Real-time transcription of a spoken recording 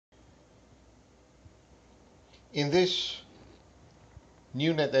In this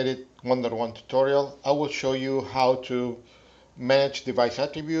new NetEdit 1.1 tutorial, I will show you how to manage device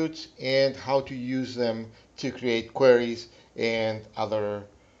attributes and how to use them to create queries and other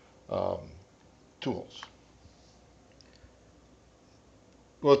um, tools.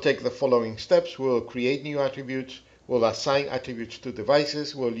 We'll take the following steps. We'll create new attributes. We'll assign attributes to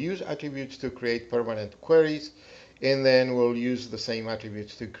devices. We'll use attributes to create permanent queries. And then we'll use the same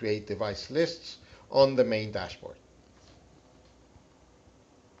attributes to create device lists on the main dashboard.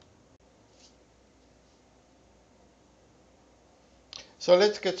 So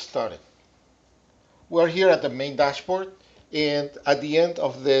let's get started. We're here at the main dashboard, and at the end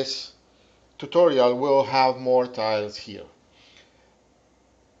of this tutorial, we'll have more tiles here.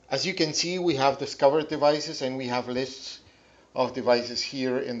 As you can see, we have discovered devices and we have lists of devices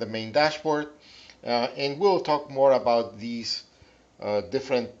here in the main dashboard. And we'll talk more about these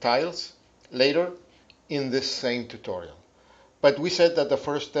different tiles later in this same tutorial. But we said that the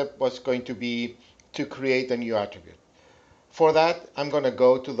first step was going to be to create a new attribute. For that, I'm going to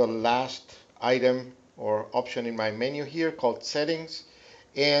go to the last item or option in my menu here called Settings,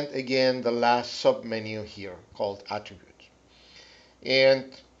 and again the last submenu here called Attributes.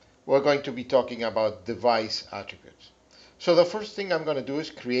 And we're going to be talking about device attributes. So the first thing I'm going to do is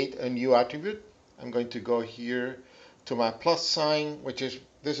create a new attribute. I'm going to go here to my plus sign,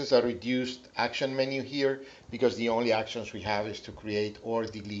 this is a reduced action menu here because the only actions we have is to create or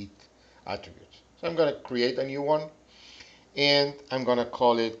delete attributes. So I'm going to create a new one, and I'm going to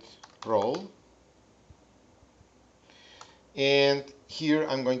call it role. And here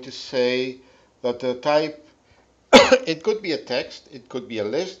I'm going to say that the type, it could be a text, it could be a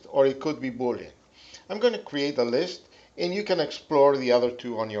list, or it could be Boolean. I'm going to create a list, and you can explore the other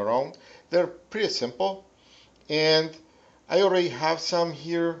two on your own. They're pretty simple, and I already have some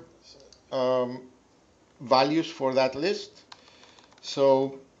here values for that list.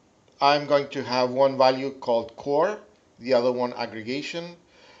 So I'm going to have one value called core, the other one aggregation,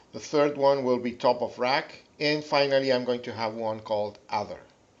 the third one will be top of rack, and finally I'm going to have one called other.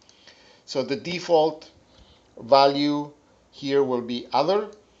 So the default value here will be other,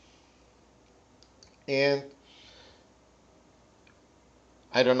 and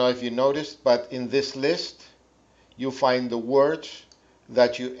I don't know if you noticed, but in this list you find the words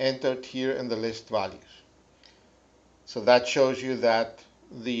that you entered here in the list values. So that shows you that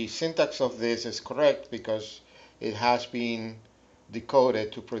the syntax of this is correct because it has been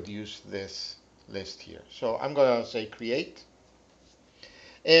decoded to produce this list here. So I'm going to say create,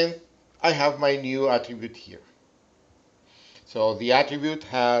 and I have my new attribute here. So the attribute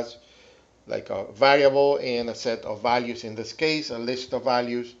has like a variable and a set of values, in this case a list of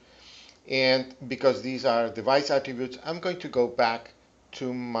values, and because these are device attributes, I'm going to go back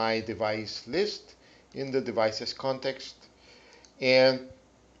to my device list in the devices context, and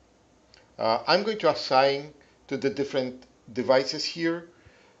I'm going to assign to the different devices here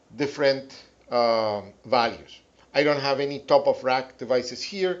different values. I don't have any top of rack devices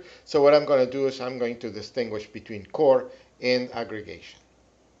here, so what I'm going to do is I'm going to distinguish between core and aggregation.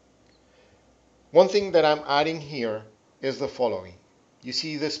 One thing that I'm adding here is the following. You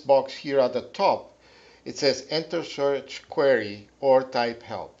see this box here at the top, it says enter search query or type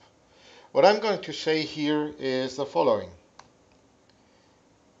help. What I'm going to say here is the following.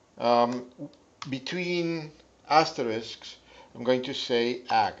 Between asterisks, I'm going to say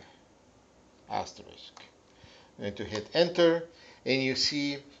ag asterisk. I'm going to hit enter, and you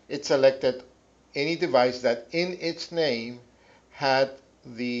see it selected any device that in its name had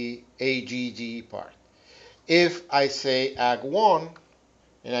the AGG part. If I say ag1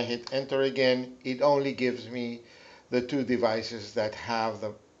 and I hit enter again, it only gives me the two devices that have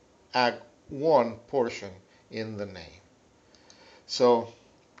the ag1 portion in the name. So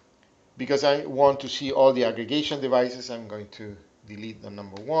because I want to see all the aggregation devices, I'm going to delete the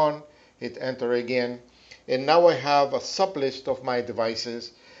number 1, hit enter again, and now I have a sublist of my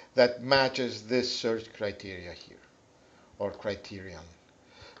devices that matches this search criteria here, or criterion.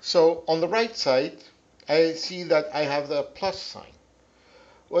 So on the right side, I see that I have the plus sign.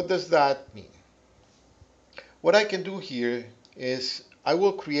 What does that mean? What I can do here is I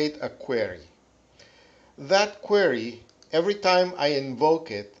will create a query. That query, every time I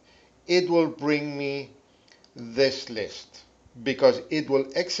invoke it, it will bring me this list because it will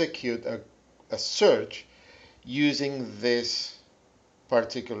execute a search using this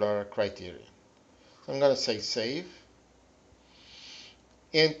particular criterion. So I'm going to say save.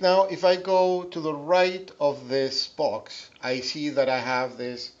 And now if I go to the right of this box, I see that I have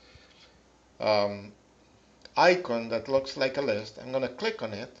this icon that looks like a list. I'm going to click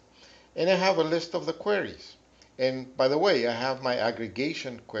on it, and I have a list of the queries. And by the way, I have my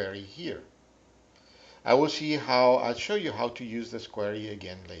aggregation query here. I'll show you how to use this query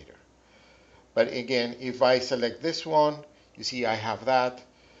again later. But again, if I select this one, you see I have that.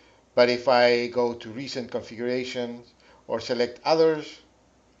 But if I go to recent configurations or select others,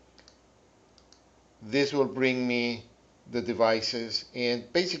 this will bring me the devices,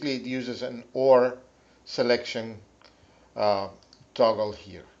 and basically it uses an OR selection toggle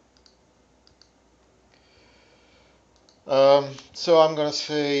here. So I'm going to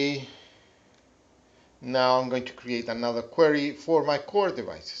say, now I'm going to create another query for my core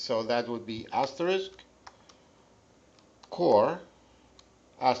devices. So that would be asterisk core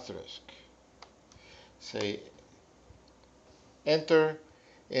asterisk. Say enter,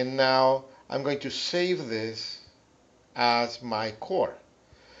 and now I'm going to save this as my core.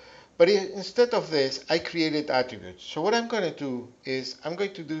 But instead of this, I created attributes. So what I'm going to do is I'm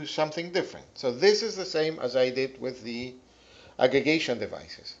going to do something different. So this is the same as I did with the aggregation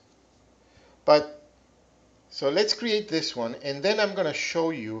devices. But so let's create this one, and then I'm going to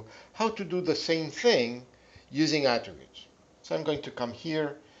show you how to do the same thing using attributes. So I'm going to come here,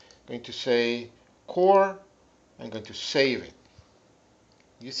 I'm going to say core, I'm going to save it.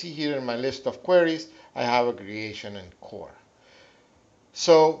 You see here in my list of queries, I have aggregation and core.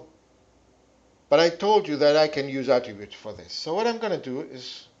 So, but I told you that I can use attributes for this. So what I'm going to do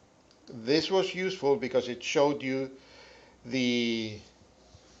is, this was useful because it showed you the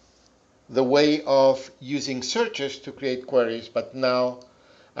way of using searches to create queries, but now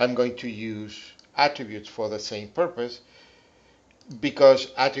I'm going to use attributes for the same purpose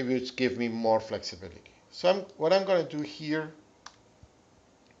because attributes give me more flexibility. So what I'm going to do here,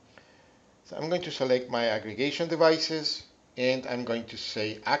 so I'm going to select my aggregation devices, and I'm going to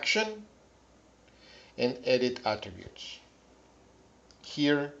say action and edit attributes.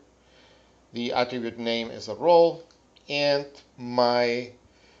 Here, the attribute name is a role, and my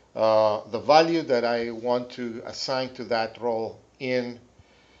the value that I want to assign to that role in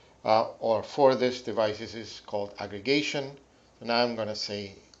or for this devices is called aggregation. So now I'm going to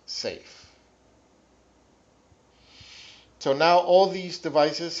say save. So now all these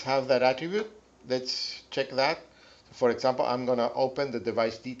devices have that attribute. Let's check that. For example, I'm going to open the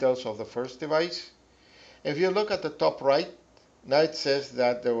device details of the first device. If you look at the top right, now it says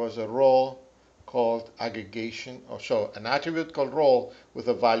that there was a role called aggregation, or so an attribute called role with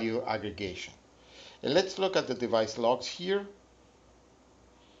a value aggregation. And let's look at the device logs here.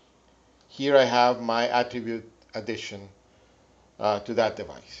 Here I have my attribute addition to that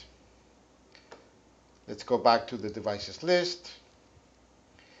device. Let's go back to the devices list,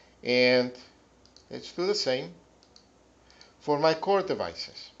 and let's do the same for my core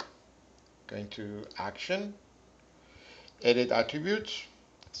devices. Going to action, edit attributes,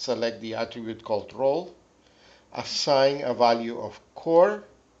 select the attribute called role, assign a value of core,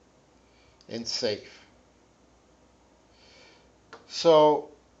 and save. So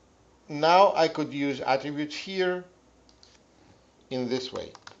now I could use attributes here in this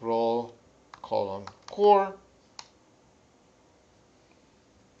way, role colon core.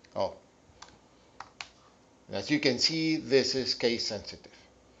 Oh, as you can see, this is case sensitive.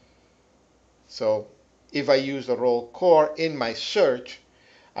 So if I use the role core in my search,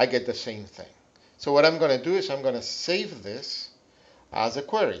 I get the same thing. So what I'm going to do is I'm going to save this as a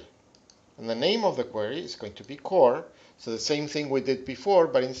query. And the name of the query is going to be core. So the same thing we did before,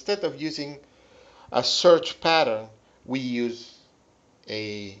 but instead of using a search pattern, we use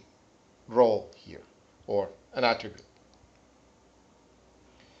a role here, or an attribute.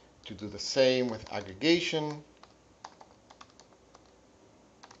 To do the same with aggregation,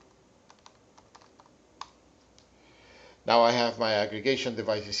 now I have my aggregation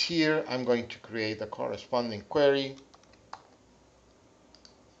devices here. I'm going to create a corresponding query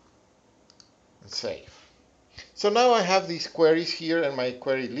and save. So now I have these queries here in my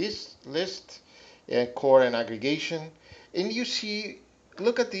query list, core and aggregation. And you see,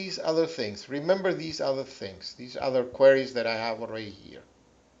 look at these other things. Remember these other things, these other queries that I have already here.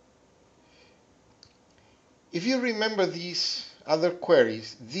 If you remember these other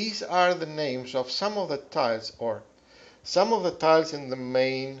queries, these are the names of some of the tiles, or some of the tiles in the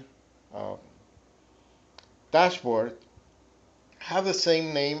main dashboard have the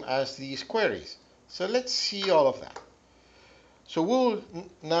same name as these queries. So let's see all of that. So we'll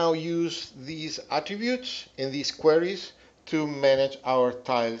now use these attributes in these queries to manage our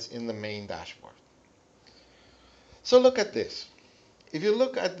tiles in the main dashboard. So look at this. If you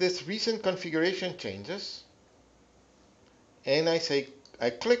look at this recent configuration changes, and I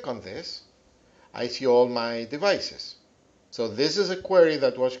click on this, I see all my devices. So this is a query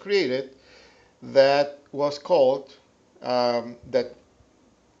that was created that was called that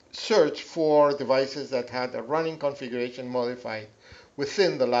searched for devices that had a running configuration modified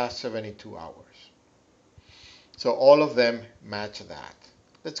within the last 72 hours. So all of them match that.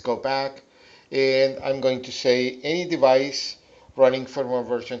 Let's go back, and I'm going to say any device running firmware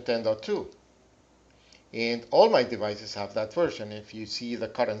version 10.2. And all my devices have that version. If you see the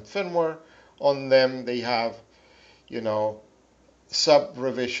current firmware on them, they have, sub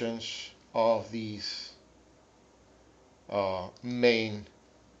revisions of these main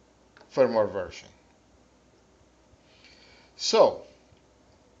firmware version. So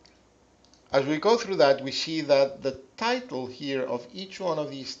as we go through that, we see that the title here of each one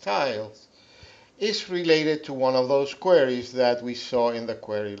of these tiles is related to one of those queries that we saw in the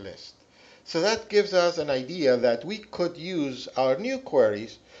query list. So that gives us an idea that we could use our new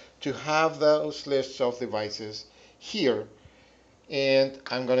queries to have those lists of devices here. And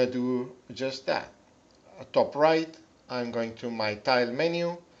I'm going to do just that. Top right, I'm going to my tile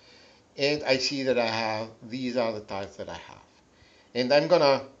menu, and I see that I have, these are the tiles that I have. And I'm going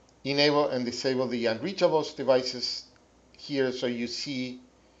to enable and disable the unreachables devices here, so you see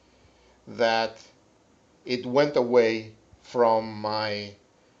that it went away from my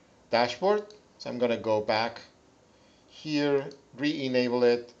dashboard. So I'm going to go back here, re-enable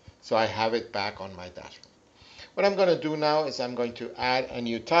it, so I have it back on my dashboard. What I'm going to do now is I'm going to add a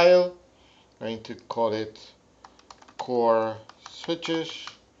new tile. I'm going to call it core switches.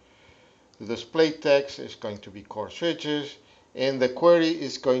 The display text is going to be core switches, and the query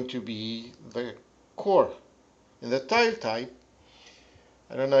is going to be the core. And the tile type,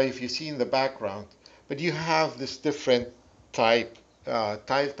 I don't know if you see in the background, but you have this different tile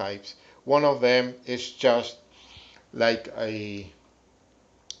types. One of them is just like a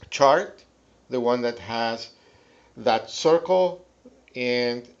chart, the one that has that circle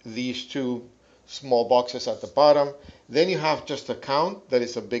and these two small boxes at the bottom. Then you have just a count that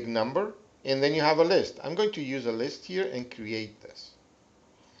is a big number, and then you have a list. I'm going to use a list here and create this.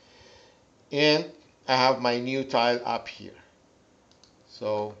 And I have my new tile up here.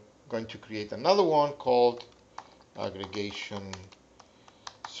 So I'm going to create another one called aggregation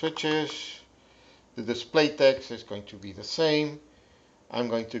switches. The display text is going to be the same. I'm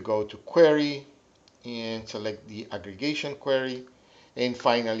going to go to query and select the aggregation query. And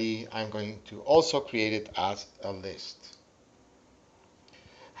finally, I'm going to also create it as a list.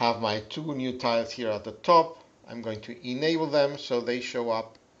 Have my two new tiles here at the top. I'm going to enable them so they show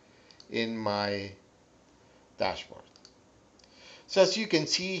up in my dashboard. So as you can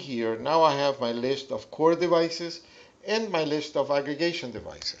see here, now I have my list of core devices and my list of aggregation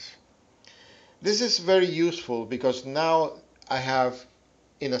devices. This is very useful because now I have,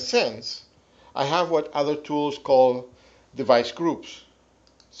 in a sense, I have what other tools call device groups.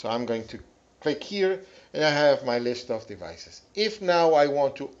 So I'm going to click here and I have my list of devices. If now I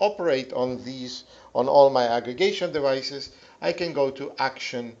want to operate on these, on all my aggregation devices, I can go to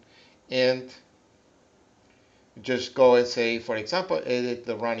action and just go and say, for example, edit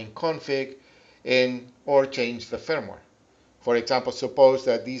the running config or change the firmware. For example, suppose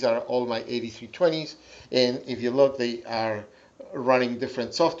that these are all my 8320s, and if you look, they are running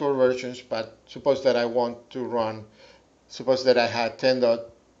different software versions, but suppose that I want to run, suppose that I had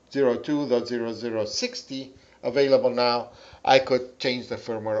 10.02.0060 available now, I could change the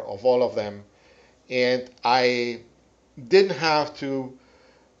firmware of all of them, and I didn't have to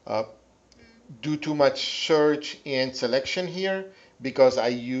do too much search and selection here because I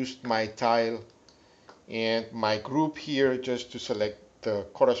used my tile and my group here just to select the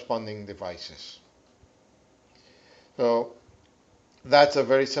corresponding devices. So that's a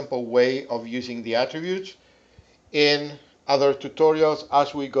very simple way of using the attributes. In other tutorials,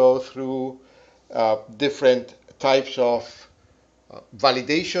 as we go through different types of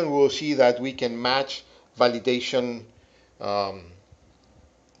validation, we'll see that we can match validation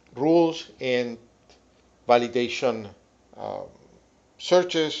rules and validation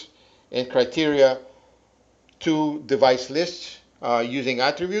searches and criteria to device lists using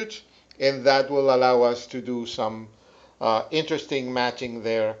attributes, and that will allow us to do some interesting matching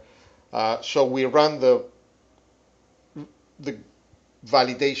there. So we run the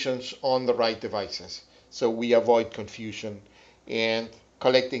validations on the right devices, so we avoid confusion and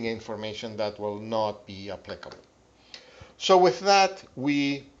collecting information that will not be applicable. So with that,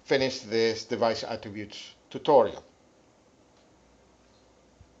 we finish this device attributes tutorial.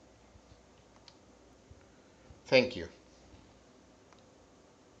 Thank you.